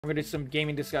We're going to do some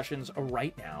gaming discussions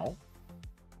right now.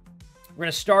 We're going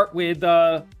to start with, you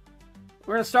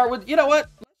know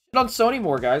what? Let's shit on Sony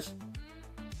more, guys.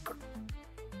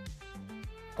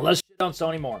 Let's shit on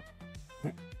Sony more.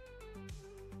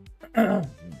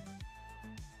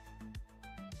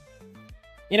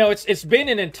 You know, it's been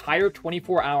an entire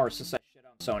 24 hours since I shit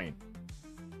on Sony.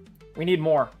 We need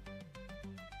more.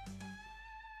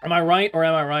 Am I right or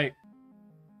am I right?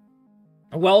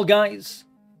 Well, guys,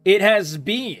 it has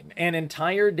been an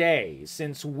entire day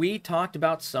since we talked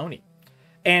about Sony.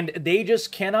 And they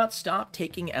just cannot stop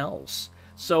taking L's.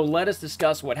 So let us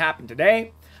discuss what happened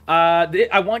today.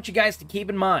 I want you guys to keep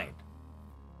in mind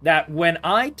that when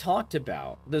I talked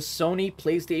about the Sony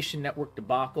PlayStation Network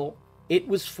debacle, it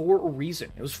was for a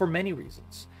reason. It was for many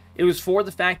reasons. It was for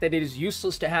the fact that it is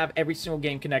useless to have every single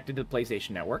game connected to the PlayStation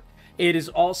Network. It is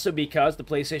also because the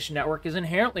PlayStation Network is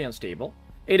inherently unstable.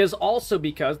 It is also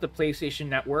because the PlayStation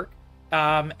Network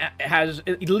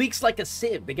it leaks like a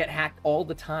sieve. They get hacked all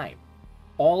the time.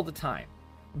 All the time.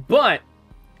 But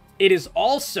it is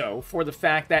also for the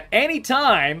fact that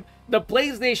anytime the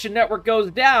PlayStation Network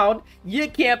goes down, you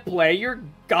can't play your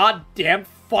goddamn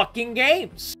fucking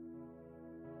games.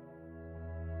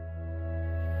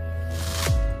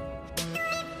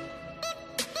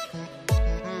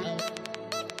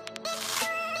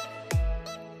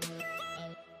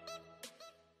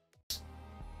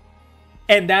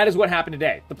 And that is what happened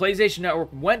today. The PlayStation Network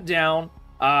went down.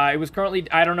 It was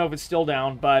currently, I don't know if it's still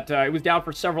down, but it was down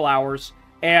for several hours.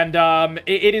 And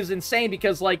it is insane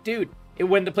because, like, dude,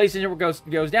 when the PlayStation Network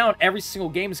goes down, every single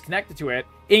game is connected to it,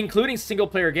 including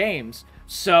single-player games.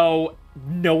 So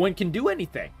no one can do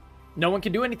anything. No one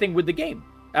can do anything with the game.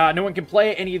 No one can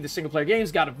play any of the single-player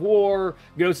games. God of War,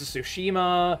 Ghost of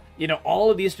Tsushima, you know,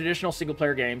 all of these traditional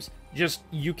single-player games, just,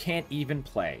 you can't even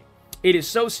play. It is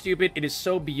so stupid. It is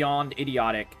so beyond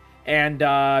idiotic. And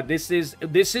this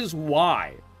is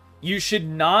why you should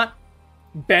not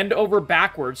bend over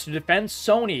backwards to defend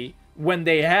Sony when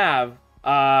they have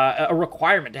a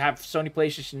requirement to have Sony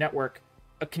PlayStation Network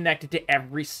connected to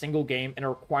every single game and a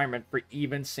requirement for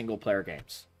even single-player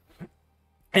games.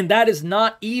 And that is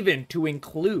not even to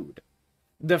include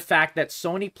the fact that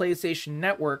Sony PlayStation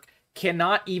Network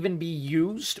cannot even be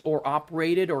used or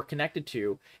operated or connected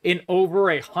to in over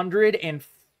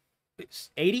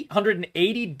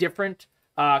 180 different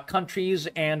countries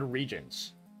and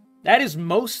regions. That is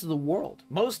most of the world.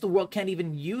 Most of the world can't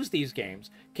even use these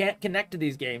games, can't connect to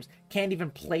these games, can't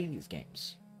even play these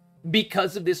games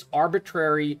because of this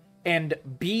arbitrary and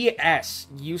BS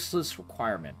useless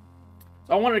requirement.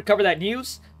 So I wanted to cover that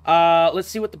news. Let's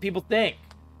see what the people think.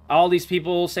 All these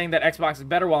people saying that Xbox is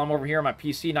better while I'm over here on my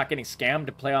PC not getting scammed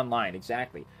to play online.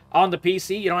 Exactly. On the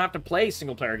PC, you don't have to play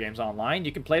single-player games online.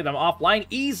 You can play them offline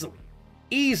easily.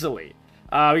 Easily.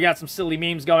 We got some silly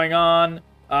memes going on.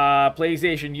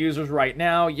 PlayStation users right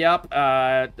now. Yep.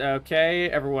 Okay.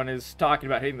 Everyone is talking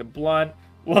about hitting the blunt.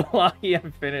 Well, I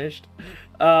am finished.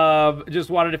 Just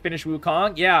wanted to finish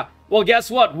Wukong. Yeah. Well,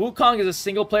 guess what? Wukong is a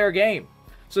single-player game.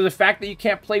 So the fact that you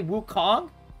can't play Wukong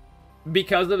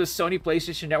because of the Sony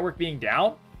PlayStation Network being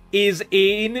down is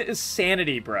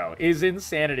insanity, bro. Is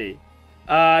insanity.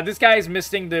 This guy is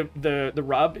missing the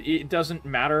rub. It doesn't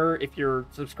matter if you're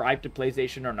subscribed to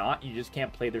PlayStation or not. You just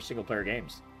can't play their single-player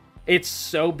games. It's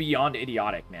so beyond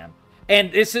idiotic, man.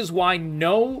 And this is why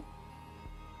none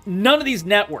of these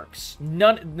networks,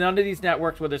 none of these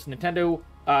networks, whether it's Nintendo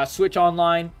Switch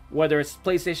Online, whether it's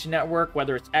PlayStation Network,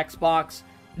 whether it's Xbox,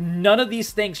 none of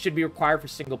these things should be required for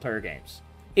single-player games.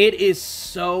 It is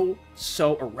so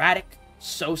erratic,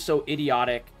 so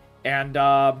idiotic, and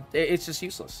it's just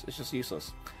useless. It's just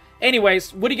useless.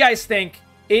 Anyways, what do you guys think?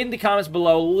 In the comments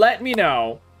below, let me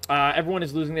know. Everyone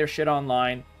is losing their shit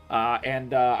online,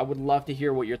 and I would love to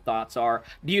hear what your thoughts are.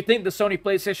 Do you think the Sony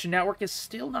PlayStation Network is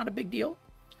still not a big deal?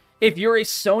 If you're a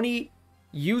Sony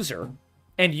user,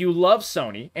 and you love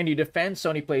Sony, and you defend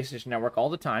Sony PlayStation Network all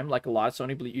the time, like a lot of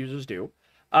Sony users do,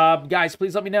 guys,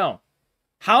 please let me know.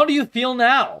 How do you feel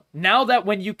now? Now that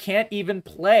when you can't even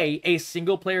play a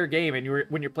single-player game and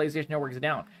when your PlayStation Network is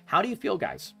down, how do you feel,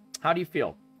 guys? How do you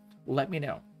feel? Let me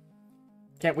know.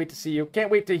 Can't wait to see you. Can't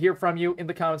wait to hear from you in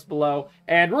the comments below.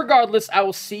 And regardless, I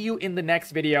will see you in the next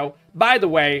video. By the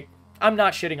way, I'm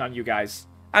not shitting on you guys.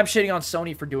 I'm shitting on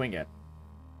Sony for doing it.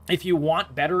 If you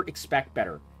want better, expect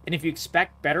better. And if you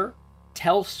expect better,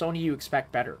 tell Sony you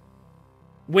expect better.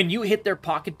 When you hit their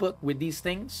pocketbook with these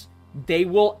things, they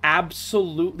will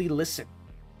absolutely listen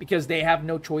because they have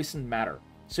no choice in the matter.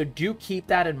 So do keep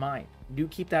that in mind. Do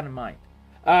keep that in mind.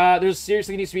 There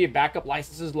seriously needs to be a backup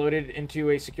licenses loaded into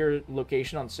a secure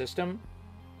location on the system.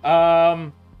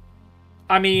 I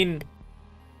mean,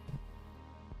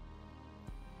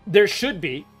 There should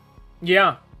be.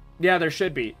 Yeah. Yeah, there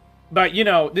should be. But, you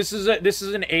know, this is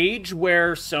an age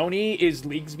where Sony is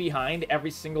leagues behind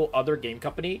every single other game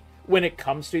company when it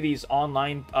comes to these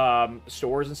online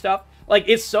stores and stuff. Like,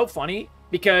 it's so funny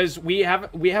because we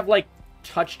have like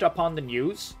touched upon the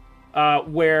news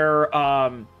where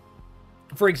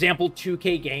for example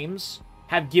 2K Games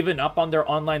have given up on their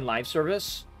online live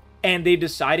service, and they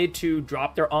decided to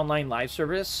drop their online live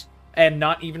service and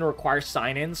not even require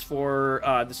sign-ins for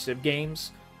the Civ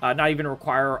games. Not even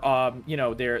require, you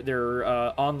know, their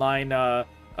online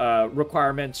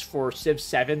requirements for Civ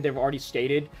 7. They've already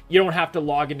stated you don't have to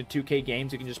log into 2K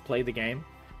Games. You can just play the game.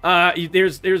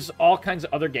 There's all kinds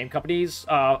of other game companies.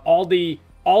 All the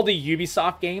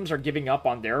Ubisoft games are giving up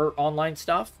on their online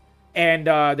stuff. And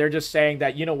they're just saying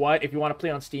that, you know what, if you want to play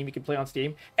on Steam, you can play on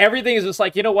Steam. Everything is just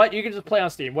like, you know what, you can just play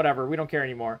on Steam. Whatever, we don't care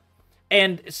anymore.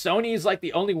 And Sony is like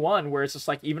the only one where it's just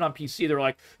like, even on PC, they're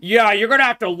like, yeah, you're going to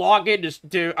have to log in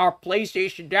to our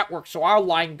PlayStation Network so our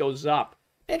line goes up.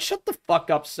 And shut the fuck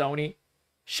up, Sony.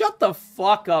 Shut the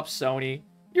fuck up, Sony.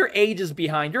 Your age is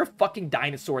behind. You're a fucking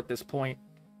dinosaur at this point.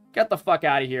 Get the fuck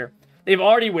out of here. They've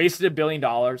already wasted $1 billion,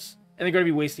 and they're going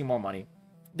to be wasting more money.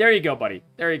 There you go, buddy.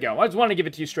 There you go. I just wanted to give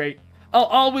it to you straight. I'll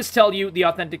always tell you the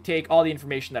authentic take, all the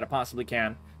information that I possibly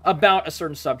can about a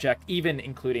certain subject, even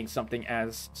including something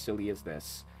as silly as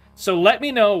this. So let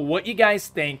me know what you guys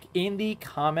think in the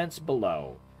comments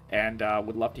below, and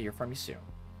would love to hear from you soon.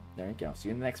 There you go. See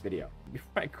you in the next video.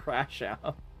 Before I crash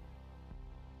out.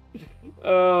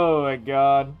 Oh my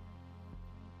god.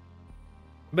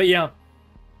 But yeah,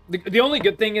 the only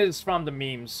good thing is from the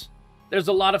memes. There's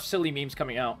a lot of silly memes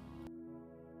coming out.